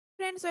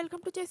Friends welcome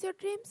to chess your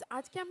dreams.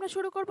 आज के আমরা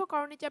শুরু করব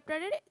করণী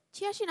চ্যাপ্টারের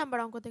 86 নম্বর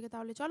অঙ্ক থেকে।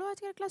 তাহলে চলো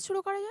আজকের ক্লাস শুরু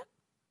করা যাক।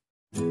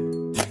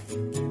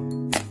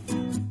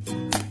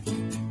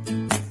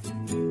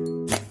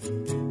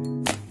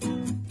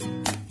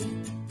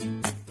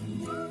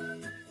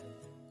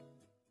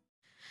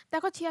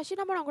 দেখো 86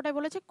 নম্বর অঙ্কটাই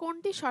বলেছে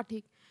কোনটি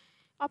সঠিক।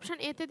 অপশন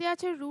এ তে দেওয়া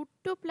আছে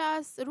 √2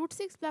 প্লাস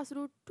 √6 প্লাস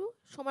 √2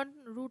 সমান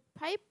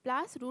 √5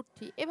 প্লাস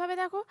 √3। এভাবে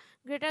দেখো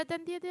গ্রেটার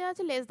দ্যান দিয়ে দেওয়া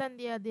আছে, লেস দ্যান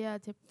দিয়ে দেওয়া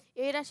আছে,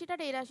 এই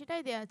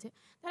রাশিটাই দেওয়া আছে।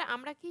 তাহলে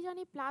আমরা কি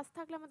জানি, প্লাস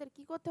থাকলে আমাদের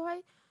কি করতে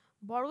হয়,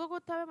 বর্গ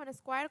করতে হবে, মানে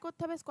স্কোয়ার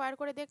করতে হবে। স্কোয়ার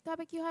করে দেখতে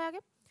হবে কি হয়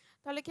আগে।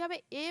 তাহলে কি হবে,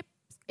 এ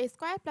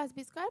square plus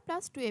B square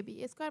plus 2ab,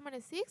 এ স্কোয়ার মানে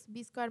 6,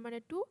 বি স্কোয়ার মানে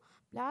 2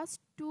 প্লাস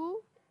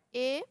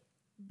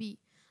 2ab।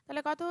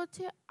 তাহলে কত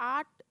হচ্ছে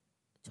 8,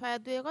 6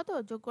 আর 2 কত,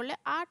 যোগ করলে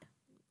 8,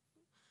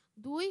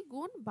 2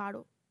 গুণ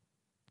 12।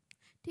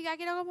 ঠিক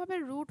একই রকমভাবে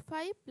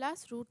 √5 প্লাস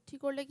 √3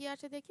 করলে কি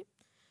আসে দেখি।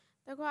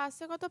 দেখো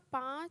আসছে কত,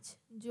 5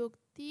 যোগ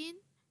 3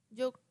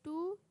 যোগ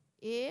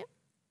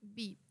 2ab।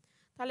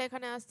 তাহলে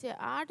এখানে আসছে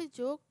 8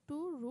 যোগ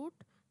 2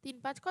 √3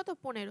 5 কত,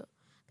 15।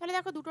 তাহলে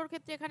দেখো দুটোর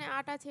ক্ষেত্রে এখানে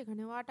 8 আছে,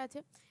 এখানেও 8 আছে,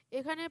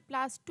 এখানে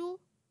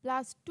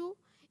 +2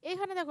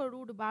 এখানে দেখো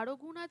 √12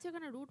 গুণ আছে,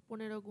 এখানে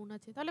 √15 গুণ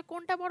আছে। তাহলে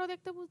কোনটা বড়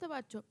দেখতে বুঝতে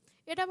পারছো,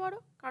 এটা বড়,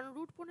 কারণ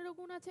 √15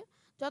 গুণ আছে,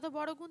 যত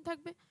বড় গুণ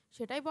থাকবে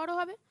সেটাই বড়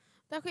হবে।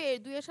 দেখো এই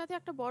 2 এর সাথে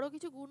একটা বড়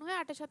কিছু গুণ হয়ে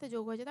 8 এর সাথে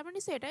যোগ হয়েছে, তার মানে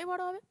নিশ্চয়ই এটাই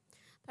বড় হবে।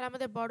 তাহলে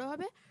আমাদের বড়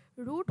হবে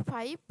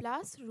 √5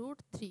 প্লাস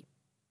 √3,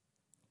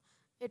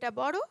 এটা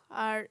বড়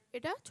আর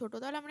এটা ছোট।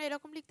 তাহলে আমরা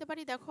এরকম লিখতে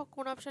পারি, দেখো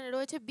কোন অপশানে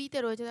রয়েছে, বি তে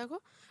রয়েছে, দেখো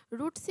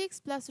 √6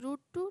 plus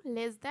 √2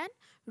 less than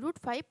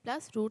 √5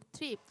 plus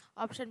 √3।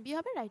 Option B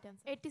হবে রাইট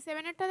অ্যান্সার।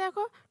 87 এরটা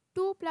দেখো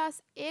 2 প্লাস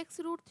এক্স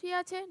 √3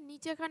 আছে,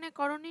 নিচে এখানে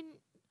করণী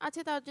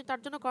আছে, তার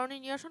জন্য করণী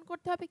নিরসন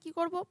করতে হবে। কি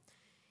করব,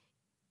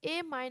 a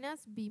মাইনাস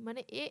বি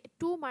মানে a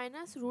 2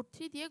 মাইনাস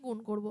 √3 দিয়ে গুণ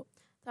করব।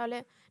 তাহলে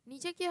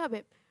নিচে কি হবে,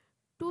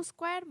 2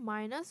 স্কোয়ার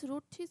মাইনাস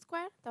 √3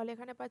 স্কোয়ার, তাহলে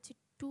এখানে পাচ্ছি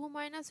 2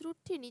 মাইনাস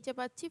 √3, নিচে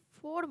পাচ্ছি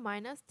 4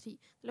 মাইনাস 3।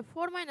 তাহলে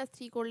 4 মাইনাস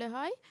 3 করলে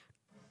হয়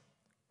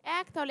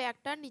 1, তাহলে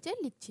একটার নিচে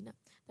লিখছি না।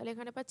 তাহলে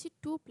এখানে পাচ্ছি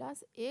 2 প্লাস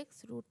এক্স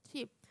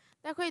 √3।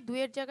 দেখো এই 2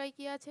 এর জায়গায়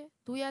কি আছে,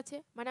 2 আছে,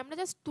 মানে আমরা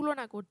জাস্ট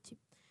তুলনা করছি।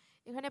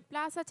 এখানে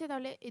প্লাস আছে,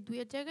 তাহলে এই 2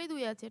 এর জায়গায়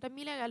 2 আছে, এটা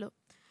মিলে গেল।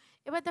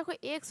 এবার দেখো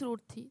এক্স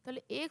 √3,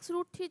 তাহলে এক্স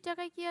 √3 এর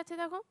জায়গায় কি আছে,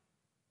 দেখো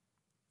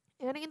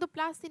এখানে কিন্তু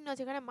প্লাস চিহ্ন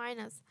আছে, এখানে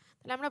মাইনাস,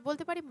 তাহলে আমরা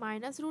বলতে পারি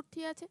মাইনাস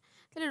 √3 আছে।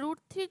 তাহলে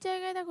 √3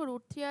 জায়গায় দেখো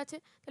 √3 আছে,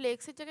 তাহলে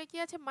এক্স এর জায়গায় কি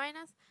আছে,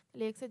 মাইনাস,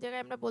 তাহলে এক্স এর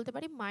জায়গায় আমরা বলতে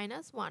পারি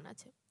 -1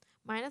 আছে।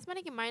 মাইনাস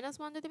মানে কি,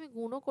 -1 যদি আমি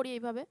গুণও করি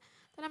এইভাবে,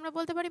 তাহলে আমরা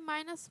বলতে পারি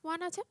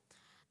 -1 আছে।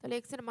 তাহলে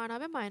এক্স এর মান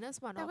হবে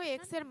 -1। দেখো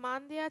এক্স এর মান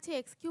দেওয়া আছে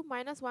x³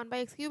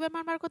 -1/x³ এর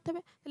মান বার করতে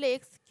হবে। তাহলে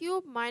x³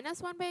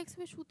 -1/x³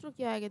 এর সূত্র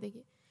কি হয় আগে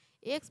দেখি,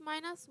 x -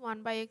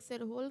 1/x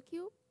এর whole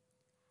cube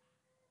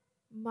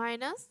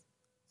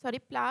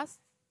plus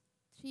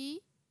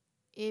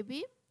 3ab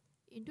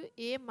into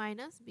a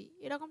minus B,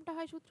 এরকমটা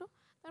হয় সূত্র।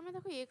 তার মানে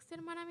দেখো এক্স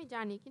এর মান আমি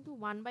জানি, কিন্তু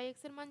 1/x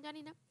এর মান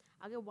জানি না।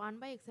 আগে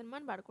 1/x এর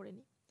মান বার করে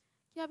নিই।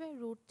 কী হবে,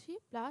 √3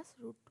 প্লাস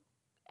 √2,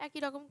 একই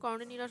রকম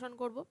করণী নিরসন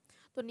করব।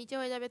 তো নিচে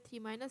হয়ে যাবে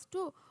 3 -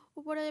 2,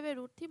 উপরে যাবে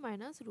 √3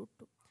 -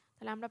 √2।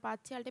 তাহলে আমরা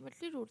পাচ্ছি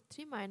আলটিমেটলি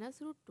 √3 -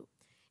 √2।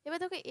 এবার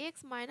দেখো x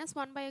 -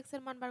 1/x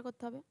এর মান বার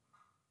করতে হবে।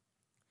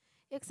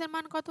 x এর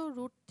মান কত,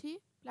 √3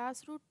 প্লাস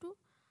 √2,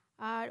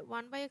 আর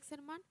 1/x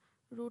এর মান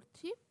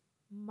 √3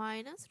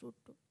 মাইনাস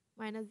 √2,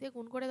 মাইনাস দিয়ে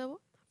গুণ করে দেবো।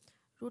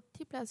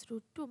 √3 প্লাস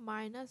 √2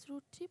 মাইনাস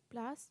 √3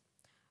 প্লাস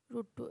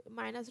 √2,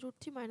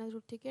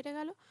 -√3 কেটে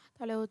গেল,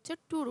 তাহলে হচ্ছে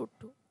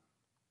 2√2।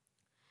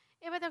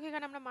 এবার দেখো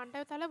এখানে আমরা মানটা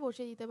তাহলে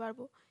বসিয়ে দিতে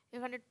পারবো।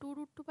 এখানে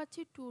 2√2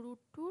 পাচ্ছি,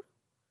 2√2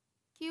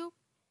 কিউব,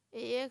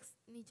 এই এক্স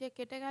নিচে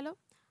কেটে গেল,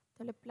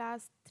 তাহলে প্লাস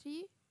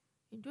 3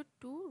 ইন্টু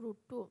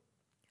 2√2।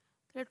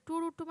 তাহলে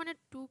 2√2 মানে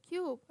 2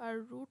 কিউব, আর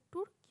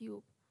 √2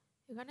 কিউব,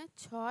 এখানে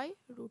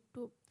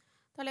 6√2।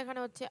 তাহলে এখানে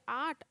হচ্ছে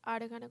 8, আর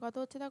এখানে কত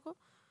হচ্ছে দেখো,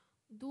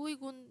 2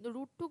 গুণ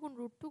 √2 গুণ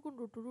 √2 গুণ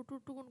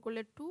 √2 গুণ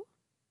করলে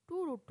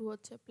 2√2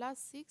 হচ্ছে, প্লাস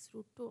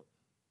 6√2,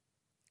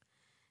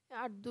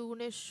 আর 2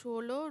 গুণে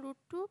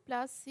 16√2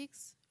 প্লাস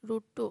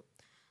 6√2।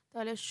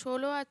 তাহলে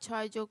 16 আর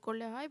 6 যোগ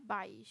করলে হয়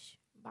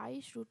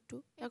 22√2।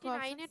 দেখো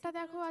 9 এরটা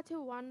দেখো আছে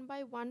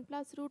 1/1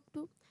 প্লাস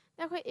 √2।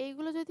 দেখো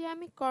এইগুলো যদি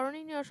আমি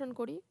করণী নিরসন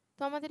করি,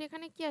 তো আমাদের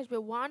এখানে কি আসবে,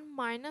 1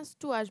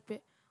 - 2 আসবে,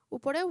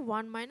 উপরে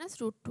 1 -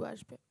 √2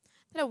 আসবে।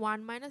 তাহলে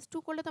 1 - 2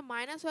 করলে তো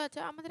মাইনাস হয়ে আছে,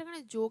 আমাদের এখানে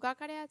যোগ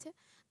আকারে আছে,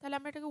 তাহলে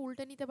আমরা এটাকে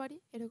উল্টে নিতে পারি,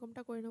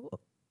 এরকমটা করে নেব।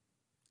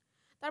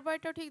 তারপর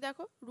এটাও ঠিক,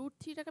 দেখো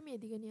 √3টাকে আমি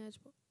এদিকে নিয়ে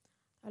আসবো,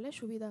 তাহলে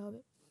সুবিধা হবে,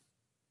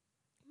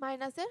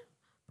 মাইনাসের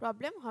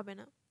প্রবলেম হবে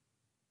না।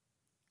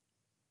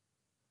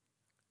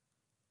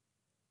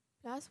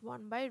 Plus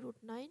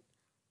 1/√9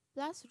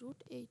 plus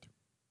 √8।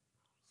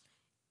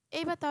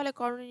 এইবার তাহলে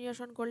করণী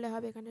নিরসন করলে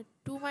হবে, এখানে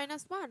 2 -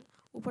 1,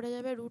 উপরে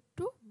যাবে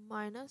 √2 -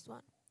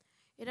 1।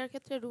 এটার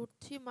ক্ষেত্রে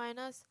 √3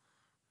 মাইনাস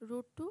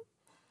 √2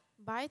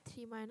 বাই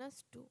 3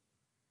 - 2,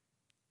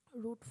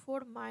 √4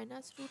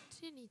 মাইনাস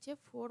 √3, নিচে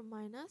 4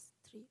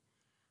 - 3,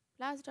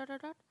 plus dot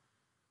dot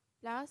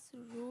plus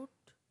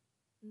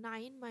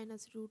 √9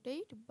 -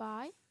 √8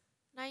 by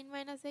 9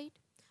 - 8।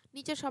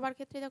 নিচে সবার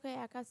ক্ষেত্রে দেখো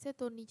 1 আসছে,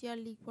 তো নিচে আর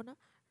লিখবো না।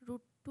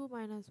 √2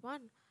 -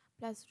 1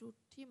 plus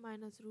 √3 -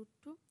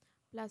 √2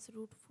 plus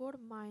 √4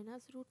 -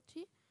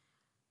 √3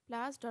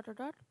 plus dot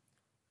dot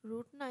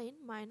 √9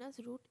 -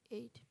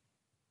 √8।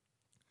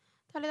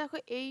 তাহলে দেখো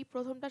এই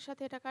প্রথমটার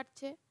সাথে এটা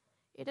কাটছে,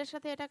 এটার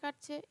সাথে এটা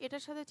কাটছে,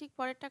 এটার সাথে ঠিক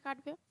পরেরটা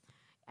কাটবে।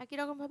 একই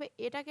রকমভাবে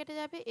এটা কেটে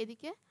যাবে,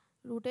 এদিকে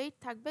 √8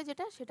 থাকবে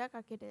যেটা, সেটা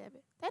কেটে যাবে,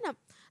 তাই না?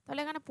 তাহলে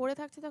এখানে পড়ে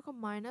থাকছে দেখো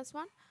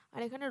 -1,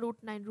 আর এখানে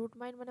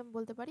 √9 মানে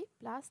বলতে পারি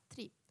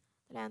 +3।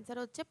 তাহলে অ্যান্সার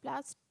হচ্ছে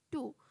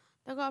 +2।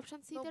 দেখো অপশান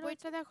সিতে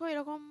রয়েছে। দেখো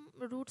এরকম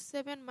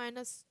 √7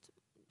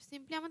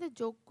 সিম্পলি আমাদের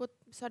যোগ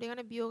সরি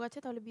এখানে বিয়োগ আছে,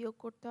 তাহলে বিয়োগ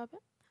করতে হবে,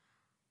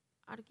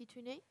 আর কিছু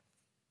নেই।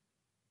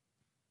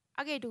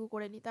 আগে এইটুকু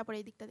করে নিই, তারপরে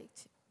এই দিকটা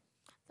দেখছি।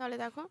 তাহলে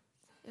দেখো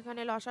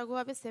এখানে লসাগু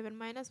হবে 7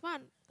 -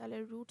 1, তাহলে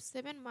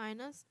 √7 -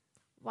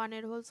 1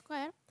 এর হোল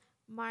স্কোয়ার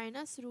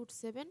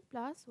 -√7 +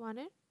 1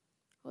 এর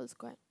হোল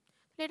স্কোয়ার।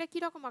 তাহলে এটা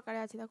কীরকম আকারে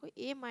আছে দেখো,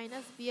 a -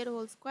 b এর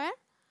হোল স্কোয়ার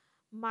 -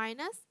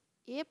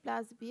 a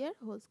 + b এর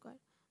হোল স্কোয়ার।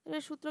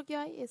 এটার সূত্র কী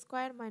হয়, a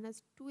square -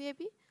 2ab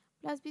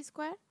 + b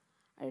square,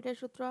 আর এটার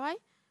সূত্র হয়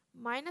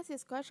 -a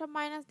স্কোয়ার, সব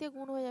মাইনাস দিয়ে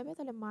গুণ হয়ে যাবে,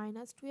 তাহলে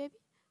 -2ab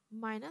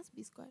 - b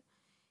square.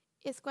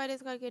 a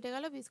square কেটে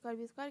গেল, b স্কোয়ার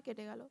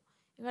কেটে গেল,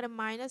 এখানে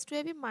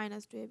 -2ab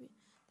 -2ab,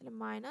 তাহলে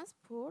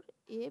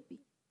 -4ab।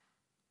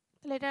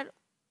 তাহলে এটার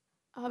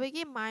হবে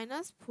কি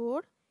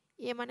 -4,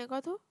 a মানে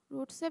কত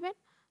 √7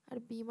 আর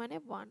b মানে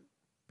 1,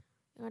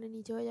 এখানে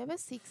নিচে হয়ে যাবে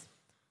 6।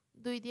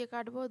 2 দিয়ে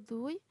কাটবো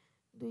 2,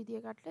 2 দিয়ে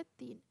কাটলে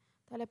 3,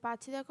 তাহলে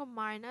পাচ্ছি দেখো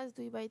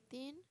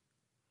 -2/3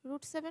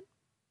 √7।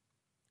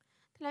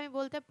 তাহলে আমি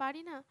বলতে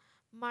পারি না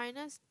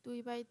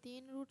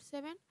 -2/3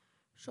 √7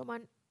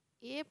 সমান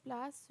a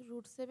 +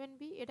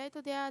 √7b, এটাই তো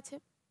দেয়া আছে।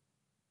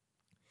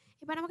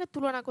 এবার আমাকে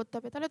তুলনা করতে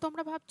হবে। তাহলে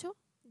তোমরা ভাবছো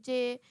যে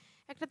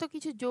একটা তো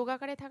কিছু যোগ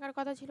আকারে থাকার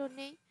কথা ছিল,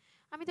 নেই।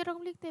 আমি তো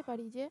এরকম লিখতেই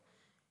পারি যে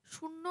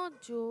 0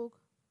 যোগ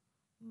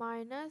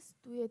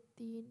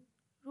 -2/3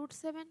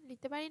 √7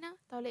 লিখতে পারি না?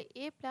 তাহলে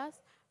a +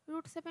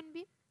 √7b।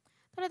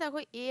 তাহলে দেখো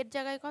এর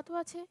জায়গায় কত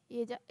আছে,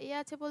 এ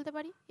আছে বলতে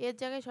পারি, এর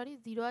জায়গায়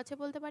 0 আছে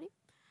বলতে পারি,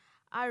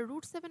 আর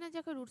 √7 এর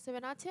জায়গায়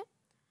 √7 আছে।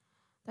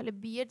 তাহলে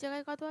বি এর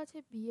জায়গায় কত আছে,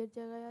 বি এর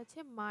জায়গায় আছে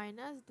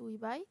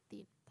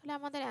 -2/3। তাহলে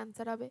আমাদের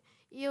অ্যান্সার হবে,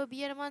 এ ও বি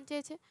এর মান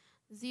চেয়েছে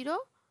 0,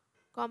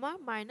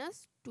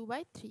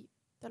 -2/3।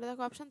 তাহলে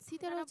দেখো অপশান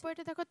সিতে রয়েছে।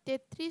 এটা দেখো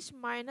 33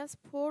 -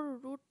 4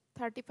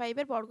 √35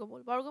 এর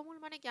বর্গমূল। বর্গমূল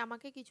মানে কি,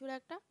 আমাকে কিছুর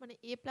একটা মানে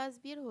a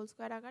 + b এর হোল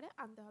স্কোয়ার আকারে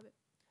আনতে হবে।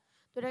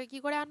 তো এটাকে কী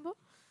করে আনবো,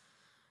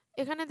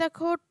 এখানে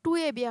দেখো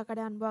 2ab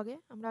আকারে আনবো।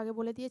 আমরা আগে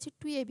বলে দিয়েছি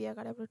 2ab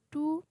আকারে,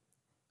 2,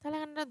 তাহলে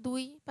এখানে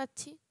 2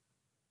 পাচ্ছি,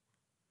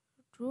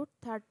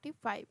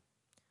 √35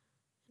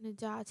 মানে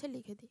যা আছে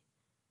লিখে দিই।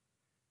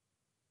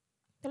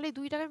 তাহলে এই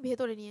 2টাকে আমি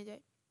ভেতরে নিয়ে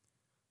যাই,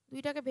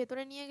 2টাকে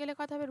ভেতরে নিয়ে গেলে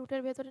কত হবে,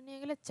 রুটের ভেতরে নিয়ে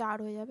গেলে 4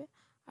 হয়ে যাবে,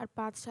 আর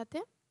 5 সাথে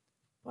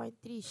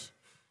 35।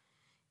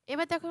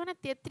 এবার দেখো এখানে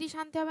 33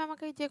 আনতে হবে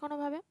আমাকে যে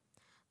কোনোভাবে।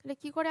 তাহলে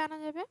কি করে আনা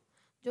যাবে,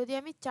 যদি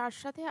আমি 4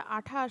 সাথে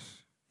 28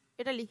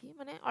 এটা লিখি,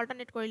 মানে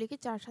অল্টারনেট করে লিখি,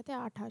 4 সাথে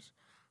 28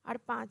 আর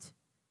 5,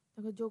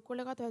 দেখো যোগ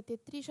করলে কত হয়,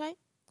 33 হয়।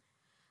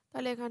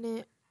 তাহলে এখানে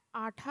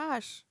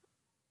 28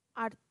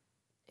 আর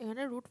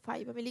এখানে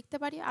 √5 আমি লিখতে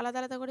পারি আলাদা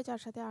আলাদা করে, 4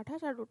 সাথে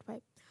 28 আর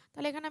 √5।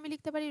 তাহলে এখানে আমি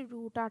লিখতে পারি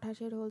 √28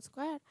 এর হোল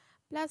স্কোয়ার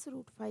প্লাস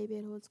 √5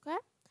 এর whole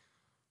square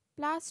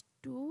plus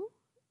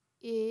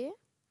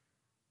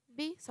 2ab,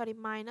 sorry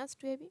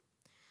 -2ab।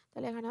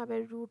 তাহলে এখানে হবে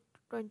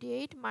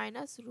 √28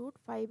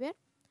 -√5 এর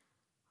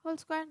হোল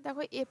স্কোয়ার।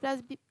 দেখো a +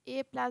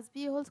 b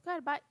হোল স্কোয়ার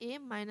বা a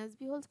 -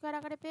 b হোল স্কোয়ার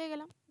আকারে পেয়ে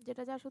গেলাম,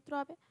 যেটা যা সূত্র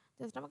হবে,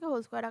 জাস্ট আমাকে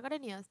হোল স্কোয়ার আকারে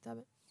নিয়ে আসতে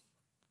হবে।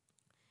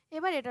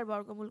 এবার এটার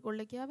বর্গমূল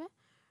করলে কি হবে,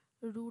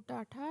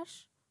 √28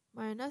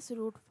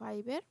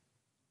 -√5 এর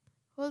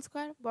হোল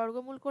স্কোয়ার।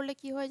 বর্গমূল করলে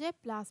কি হয়ে যায়,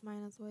 প্লাস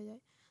মাইনাস হয়ে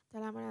যায়।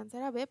 তাহলে আমার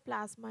অ্যান্সার হবে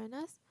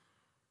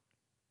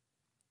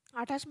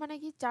 +-28 মানে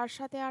কি, 4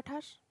 সাথে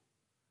 28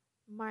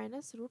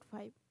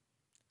 -√5।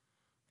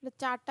 তাহলে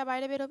 4টা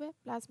বাইরে বেরোবে,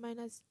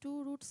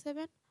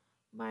 +-2√7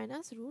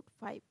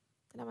 -√5।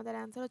 তাহলে আমাদের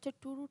অ্যান্সার হচ্ছে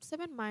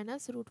 2√7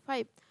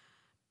 -√5।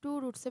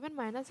 2√7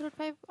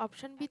 -√5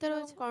 অপশান বিতে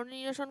রয়েছে। কর্ণ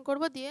নিরসন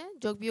করবো, দিয়ে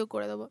যোগ বিয়োগ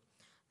করে দেবো।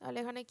 তাহলে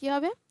এখানে কি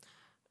হবে,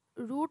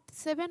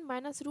 √7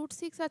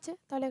 -√6 আছে,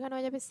 তাহলে এখানে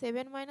হয়ে যাবে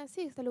 7 -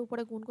 6, তাহলে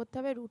উপরে গুণ করতে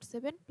হবে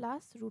 √7 +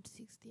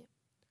 √6 দিয়ে,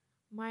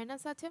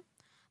 মাইনাস আছে।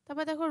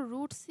 তারপর দেখো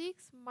 √6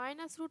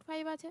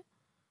 -√5 আছে,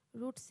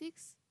 √6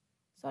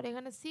 সরি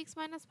এখানে 6 -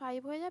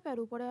 5 হয়ে যাবে, আর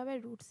উপরে হবে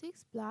 √6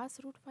 +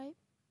 √5।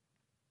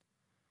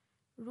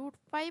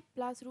 √5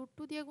 +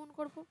 √2 দিয়ে গুণ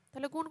করব,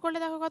 তাহলে গুণ করলে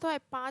দেখো কত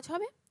হয়, 5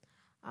 হবে,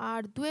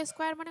 আর 2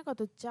 স্কোয়ার মানে কত,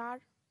 4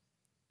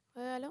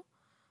 হয়ে গেল,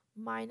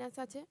 মাইনাস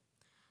আছে।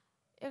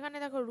 এখানে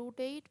দেখো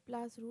 √8 +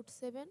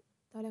 √7,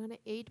 তাহলে এখানে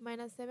 8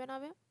 - 7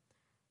 হবে,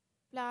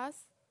 প্লাস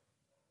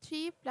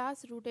 3 +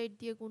 √8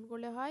 দিয়ে গুণ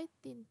করলে হয়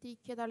 3 3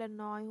 তাহলে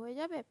 9 হয়ে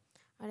যাবে,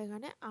 আর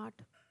এখানে 8।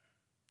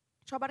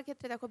 সবার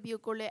ক্ষেত্রে দেখো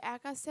বিয়োগ করলে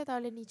 1 আসছে,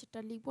 তাহলে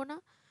নিচেরটা লিখবো না,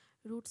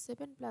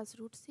 √7 +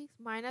 √6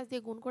 মাইনাস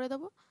দিয়ে গুণ করে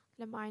দেবো,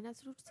 তাহলে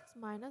 -√6 -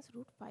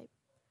 √5,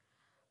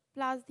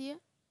 প্লাস দিয়ে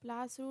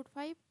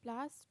 +√5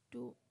 +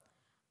 2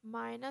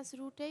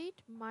 -√8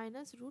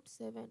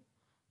 -√7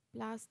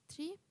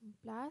 +3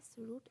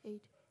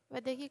 +√8।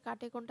 এবার দেখি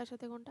কাটে কোনটার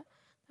সাথে কোনটা।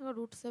 দেখো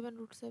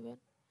 √7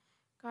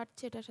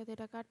 কাটছে, এটার সাথে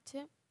এটা কাটছে,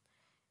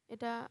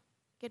 এটা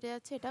কেটে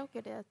যাচ্ছে, এটাও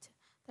কেটে যাচ্ছে।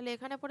 তাহলে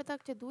এখানে পড়ে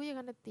থাকছে 2,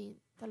 এখানে 3,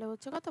 তাহলে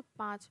হচ্ছে কত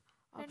 5।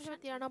 অপশন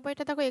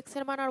 93টা দেখো এক্স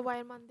এর মান আর ওয়াই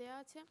এর মান দেওয়া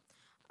আছে।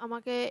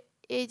 আমাকে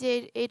এই যে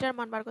এইটার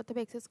মান বার করতে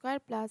হবে, x square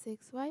plus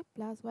x Y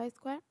plus Y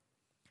square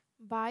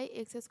by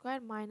x square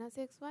minus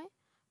x Y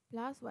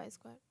plus Y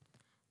square.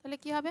 তাহলে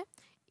কি হবে,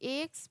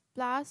 এক্স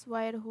প্লাস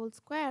ওয়াই এর হোল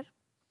স্কোয়ার,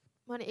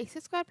 মানে এক্স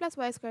স্কোয়ার প্লাস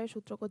ওয়াই স্কোয়ারের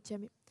সূত্র করছি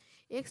আমি।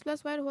 এক্স প্লাস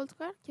ওয়াই এর হোল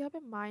স্কোয়ার কী হবে,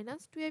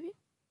 -2ab,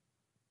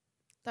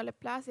 তাহলে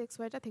প্লাস এক্স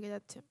ওয়াইটা থেকে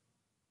যাচ্ছে।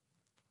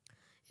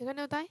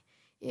 এখানেও তাই,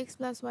 এক্স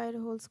প্লাস ওয়াই এর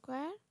হোল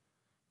স্কোয়ার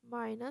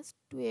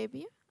 -2ab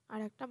আর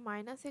একটা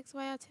মাইনাস এক্স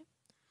ওয়াই আছে,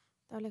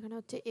 তাহলে এখানে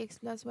হচ্ছে এক্স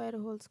প্লাস ওয়াই এর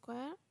whole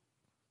square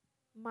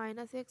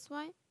minus x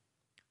Y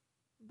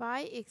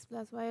by x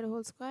plus Y এর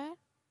হোল স্কোয়ার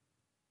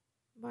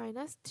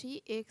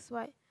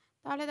 -3xy।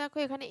 তাহলে দেখো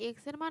এখানে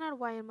এক্স এর মান আর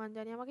ওয়াই এর মান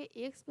জানি, আমাকে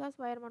এক্স প্লাস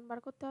ওয়াই এর মান বার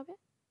করতে হবে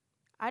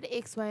আর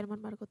এক্স ওয়াই এর মান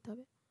বার করতে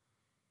হবে।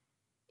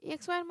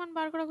 এক্স ওয়াই এর মান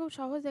বার করা খুব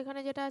সহজ, এখানে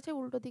যেটা আছে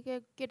উল্টো দিকে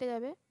কেটে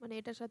যাবে, মানে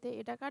এটার সাথে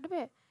এটা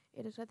কাটবে,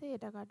 এটার সাথে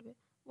এটা কাটবে,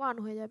 1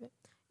 হয়ে যাবে।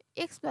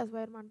 এক্স প্লাস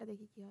ওয়াই এর মানটা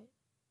দেখি কি হয়,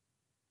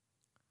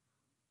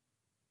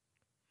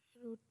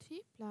 √3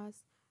 প্লাস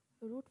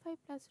 √5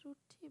 প্লাস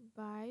 √3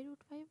 বাই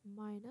 √5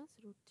 মাইনাস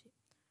 √3।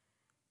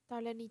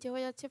 তাহলে নিচে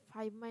হয়ে যাচ্ছে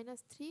 5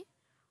 - 3,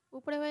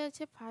 উপরে হয়ে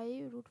যাচ্ছে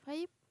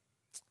 √5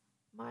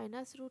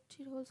 minus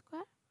 √3 whole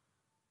square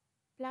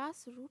plus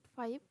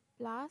 √5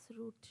 plus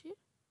 √3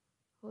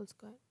 whole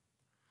square.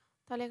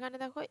 তাহলে এখানে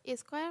দেখো এ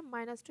square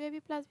 -2ab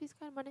plus B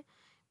square, মানে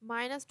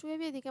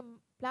 -2ab, এদিকে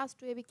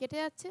 +2ab কেটে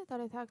যাচ্ছে,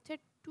 তাহলে থাকছে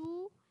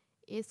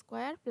 2a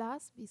square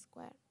plus B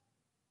square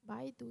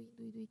by 2,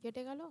 2 2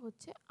 কেটে গেল,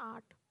 হচ্ছে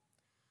 8।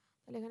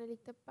 তাহলে এখানে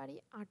লিখতে পারি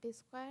 8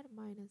 স্কোয়ার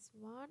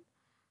 -1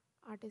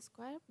 8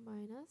 স্কোয়ার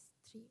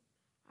 -3।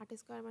 8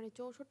 স্কোয়ার মানে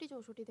 64,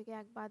 64 থেকে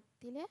 1 বাদ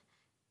দিলে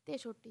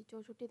 63,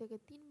 64 থেকে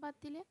 3 বাদ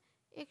দিলে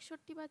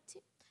 61 পাচ্ছি।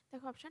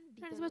 দেখো অপশান ডি।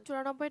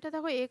 94টা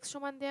দেখো এক্স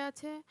সমান দেওয়া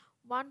আছে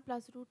 1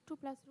 প্লাস √2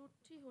 প্লাস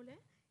 √3 হলে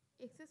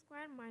এক্স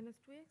স্কোয়ার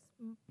 -2x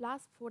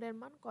প্লাস 4 এর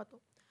মান কত।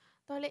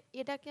 তাহলে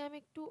এটাকে আমি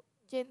একটু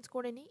চেঞ্জ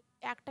করে নিই,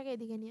 একটাকে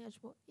এদিকে নিয়ে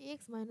আসবো,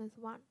 এক্স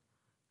 -1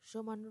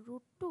 সমান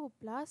 √2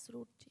 প্লাস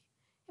 √3।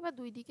 এবার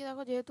দুই দিকে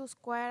দেখো যেহেতু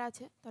স্কোয়ার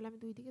আছে, তাহলে আমি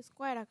দুই দিকে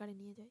স্কোয়ার আকারে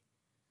নিয়ে যাই।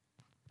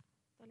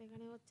 তাহলে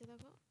এখানে হচ্ছে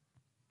দেখো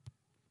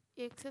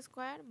এক্স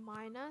স্কোয়ার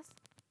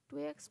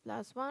 -2x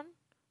প্লাস 1,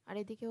 আর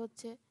এদিকে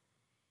হচ্ছে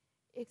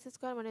এক্স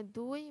স্কোয়ার মানে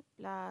 2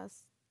 প্লাস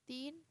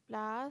 3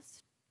 প্লাস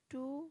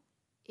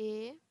 2a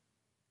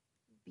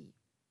বি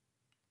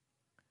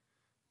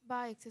বা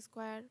এক্স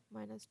স্কোয়ার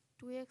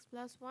 -2x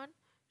প্লাস 1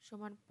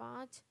 সমান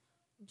 5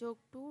 যোগ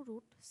 2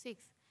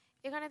 √6।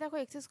 এখানে দেখো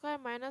এক্স স্কোয়ার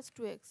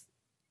 -2x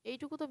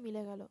এইটুকু তো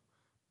মিলে গেল,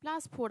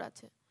 +4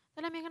 আছে,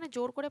 তাহলে আমি এখানে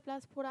জোর করে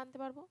 +4 আনতে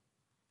পারবো।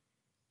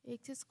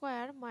 এক্স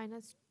স্কোয়ার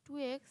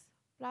 -2x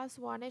প্লাস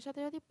 1 এর সাথে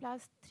যদি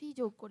 +3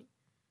 যোগ করি,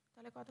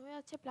 তাহলে কত হয়ে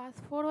যাচ্ছে,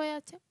 +4 হয়ে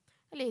যাচ্ছে।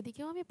 তাহলে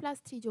এদিকেও আমি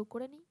 +3 যোগ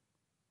করে নিই,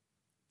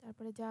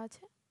 তারপরে যা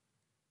আছে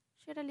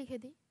সেটা লিখে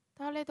দিই,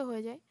 তাহলেই তো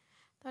হয়ে যায়।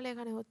 তাহলে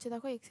এখানে হচ্ছে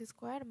দেখো এক্স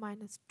স্কোয়ার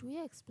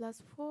 -2x প্লাস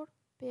 4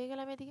 পেয়ে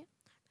গেলাম এদিকে,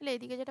 তাহলে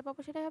এদিকে যেটা পাবো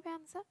সেটাই হবে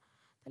অ্যান্সার।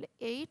 তাহলে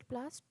 8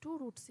 প্লাস 2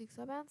 √6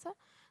 হবে অ্যান্সার।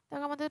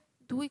 দেখো আমাদের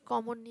 2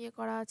 কমন নিয়ে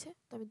করা আছে,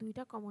 তো আমি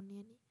 2টা কমন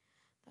নিয়ে নিই,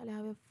 তাহলে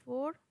হবে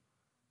 4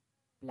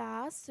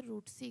 প্লাস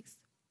 √6,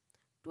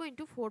 2 ×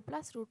 4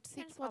 প্লাস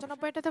 √6।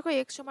 95টা দেখো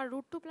এক্স সমান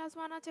 √2 প্লাস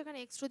 1 আছে, এখানে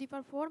x⁴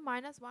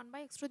 মাইনাস 1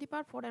 বাই x⁴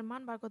 এর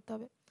মান বার করতে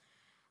হবে।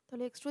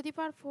 তাহলে x⁴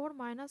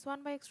 মাইনাস 1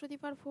 বাই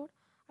x⁴,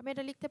 আমি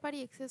এটা লিখতে পারি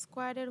এক্স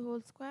স্কোয়ারের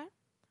whole square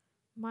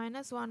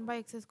minus 1 by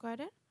x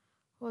স্কোয়ারের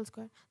হোল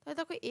স্কোয়ার। তাহলে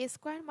দেখো এ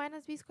স্কোয়ার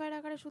মাইনাস বি স্কোয়ার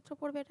আকারে সূত্র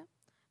পড়বে এটা।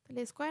 তাহলে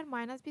এ স্কোয়ার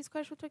মাইনাস বি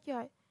স্কোয়ার সূত্র কী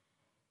হয়,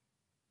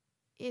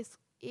 এস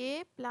এ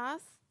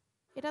প্লাস,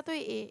 এটা তো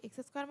এ, এক্স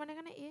স্কোয়ার মানে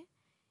এখানে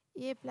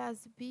এ প্লাস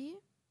বি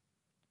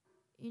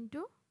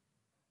ইন্টু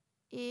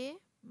এ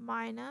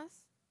মাইনাস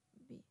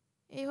বি,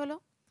 এই হলো।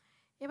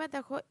 এবার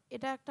দেখো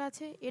এটা একটা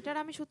আছে, এটার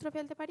আমি সূত্র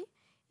ফেলতে পারি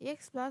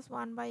এক্স প্লাস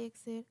 1 বাই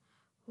এক্সের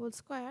হোল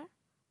স্কোয়ার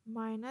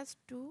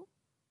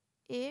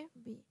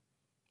 -2ab,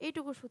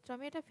 এইটুকু সূত্র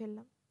আমি এটা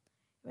ফেললাম।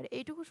 এবার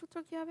এইটুকু সূত্র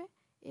কী হবে,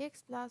 এক্স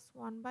প্লাস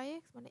 1 বাই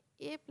এক্স মানে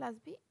এ plus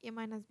B A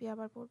minus B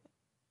আবার পড়বে,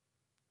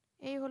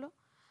 এই হলো।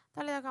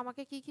 তাহলে দেখো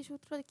আমাকে কী কী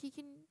সূত্র কী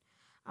কী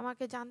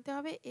আমাকে জানতে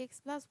হবে, এক্স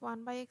প্লাস 1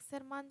 বাই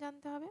এক্সের মান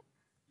জানতে হবে,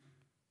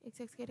 এক্স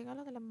এক্স কেটে গেল,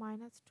 তাহলে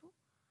 -2,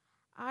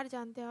 আর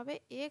জানতে হবে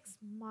এক্স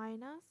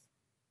মাইনাস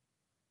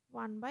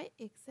 1 বাই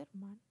এক্সের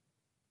মান।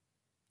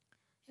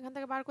 এখান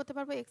থেকে বার করতে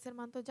পারবো এক্সের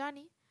মান তো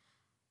জানি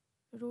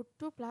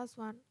 √2 প্লাস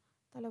 1,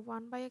 তাহলে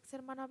 1 বাই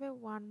এক্সের মান হবে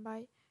 1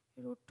 বাই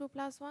 √2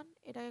 প্লাস 1,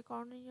 এটাকে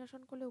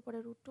কর্ণনির্বাসন করলে উপরে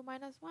 √2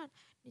 মাইনাস 1,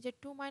 নিচে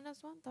 2 মাইনাস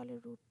 1, তাহলে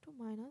 √2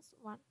 মাইনাস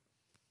 1।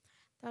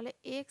 তাহলে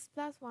এক্স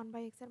প্লাস 1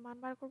 বাই এক্সের মান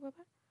বার করবো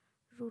এবার,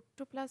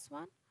 √2 প্লাস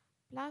 1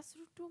 প্লাস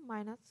 √2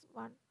 মাইনাস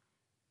 1,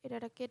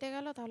 এটা কেটে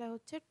গেল, তাহলে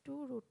হচ্ছে 2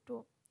 √2,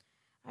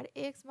 আর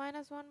এক্স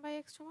মাইনাস 1 বাই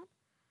এক্স সমান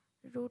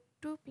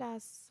 √2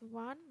 প্লাস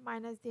 1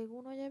 মাইনাস দিয়ে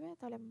গুণ হয়ে যাবে,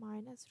 তাহলে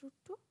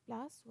 -√2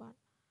 প্লাস 1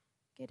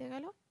 কেটে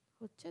গেল,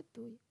 হচ্ছে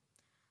 2।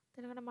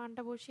 তাহলে এখানে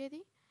মানটা বসিয়ে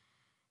দিই।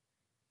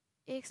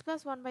 x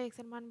প্লাস 1/x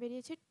এর মান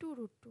বেরিয়েছে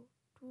 2√2,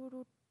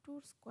 2√2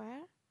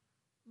 স্কোয়ার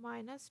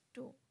মাইনাস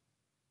 2।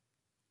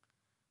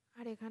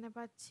 আর এখানে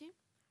পাচ্ছি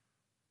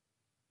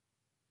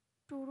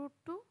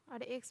 2√2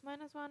 আর x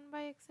মাইনাস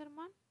 1/x এর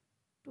মান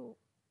 2।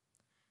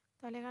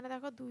 তাহলে এখানে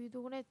দেখো 2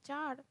 দুগুণে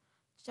 4,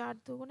 4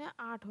 দুগুণে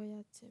 8 হয়ে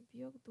যাচ্ছে,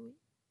 বিয়োগ 2।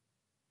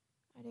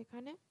 আর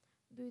এখানে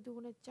 2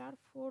 দুগুণে 4,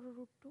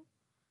 4√2।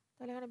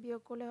 তাহলে এখানে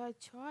বিয়োগ করলে হয়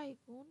 6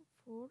 গুণ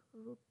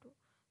 4√2।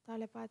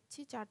 তাহলে পাচ্ছি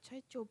 4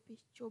 6 24,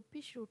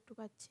 24√2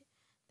 পাচ্ছি।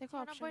 দেখো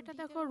অপশনটা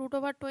দেখো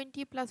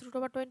 √20 প্লাস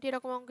 √20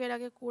 এরকম অঙ্ক এর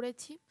আগে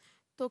করেছি।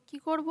 তো কি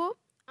করব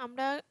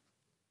আমরা,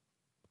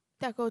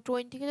 দেখো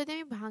 20কে যদি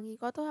আমি ভাঙি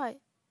কত হয়,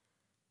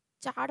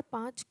 4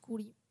 5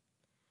 20।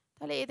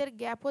 তাহলে এদের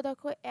গ্যাপও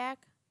দেখো 1,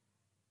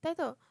 তাই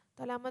তো।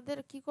 তাহলে আমাদের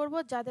কি করব,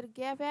 যাদের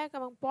গ্যাপ 1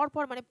 এবং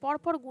পরপর মানে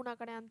পরপর গুণ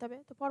আকারে আনতে হবে।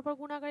 তো পরপর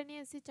গুণ আকারে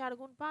নিয়ে এসেছি 4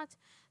 গুণ 5।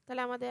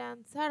 তাহলে আমাদের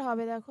অ্যান্সার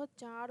হবে দেখো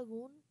 4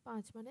 গুণ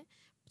 5, মানে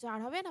 4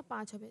 হবে না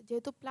 5 হবে,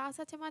 যেহেতু প্লাস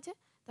আছে মাঝে,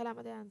 তাহলে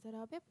আমাদের অ্যান্সার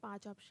হবে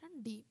 5, অপশান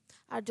ডি।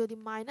 আর যদি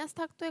মাইনাস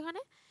থাকতো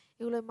এখানে,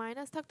 এগুলো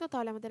মাইনাস থাকতো,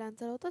 তাহলে আমাদের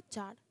অ্যান্সার হতো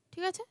 4।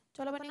 ঠিক আছে,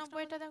 চলো এবার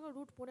নম্বরটা দেখো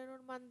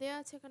 √15 মান দেওয়া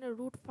আছে, এখানে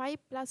 √5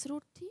 প্লাস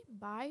 √3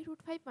 বাই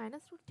 √5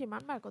 মাইনাস √3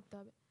 মান বার করতে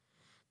হবে।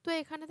 তো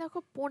এখানে দেখো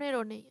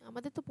 15 নেই,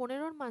 আমাদের তো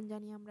 15-র মান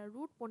জানি, আমরা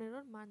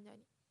 √15-র মান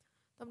জানি।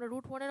 তো আমরা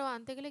 √15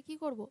 আনতে গেলে কি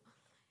করব,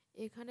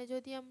 এখানে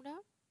যদি আমরা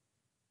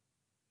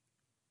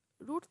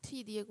 √3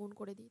 দিয়ে গুণ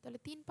করে দিই, তাহলে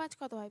 3 5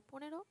 কত হয়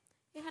 15।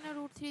 এখানে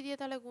 √3 দিয়ে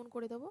তাহলে গুণ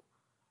করে দেবো,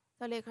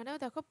 তাহলে এখানেও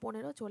দেখো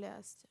 15 চলে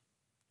আসছে।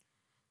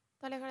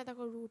 তাহলে এখানে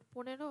দেখো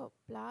 √15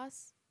 প্লাস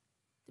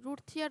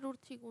 √3 আর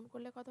 √3 গুণ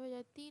করলে কত হয়ে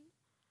যায় 3,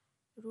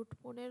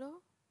 √15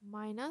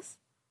 মাইনাস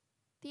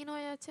 3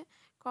 হয়ে যাচ্ছে,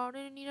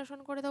 করণীয়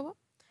নিরসন করে দেবো।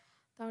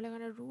 তাহলে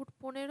এখানে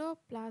 √15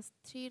 প্লাস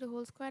 3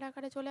 হোল স্কোয়ার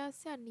আকারে চলে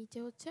আসছে, আর নিচে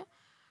হচ্ছে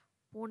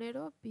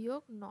 15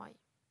 বিয়োগ 9।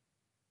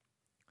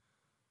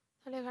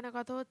 তাহলে এখানে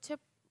কত হচ্ছে,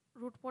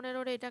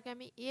 √15 এটাকে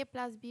আমি a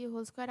plus b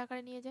whole square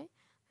আকারে নিয়ে যাই,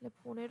 তাহলে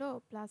 15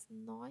 plus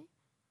 9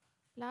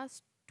 plus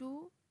 2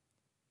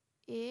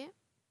 a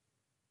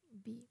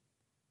b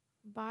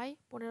by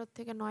 15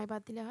 থেকে 9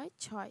 বাদ দিলে হয়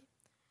 6।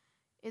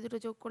 এ দুটো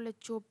যোগ করলে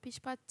 24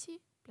 পাচ্ছি,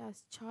 প্লাস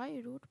 6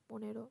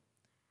 √15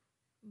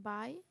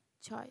 বাই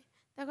 6।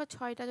 দেখো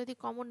 6টা যদি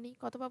কমন নিই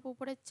কত পাবো,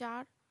 উপরে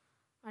 4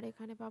 আর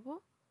এখানে পাবো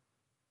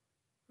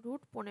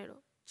 √15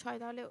 6।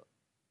 তাহলে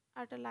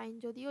আর একটা লাইন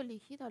যদিও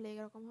লিখি তাহলে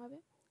এরকম হবে,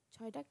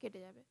 6টা কেটে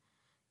যাবে।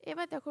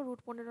 এবার দেখো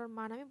 √15-র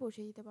মান আমি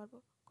বসিয়ে দিতে পারবো।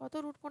 কত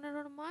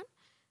 √15-র মান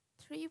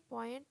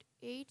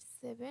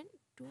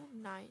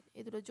 3.8729। এ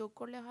দুটো যোগ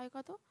করলে হয়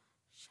কত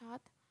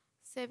 7,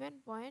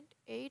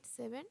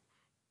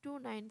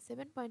 7.8729,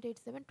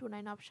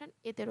 7.8729 অপশান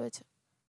এতে রয়েছে।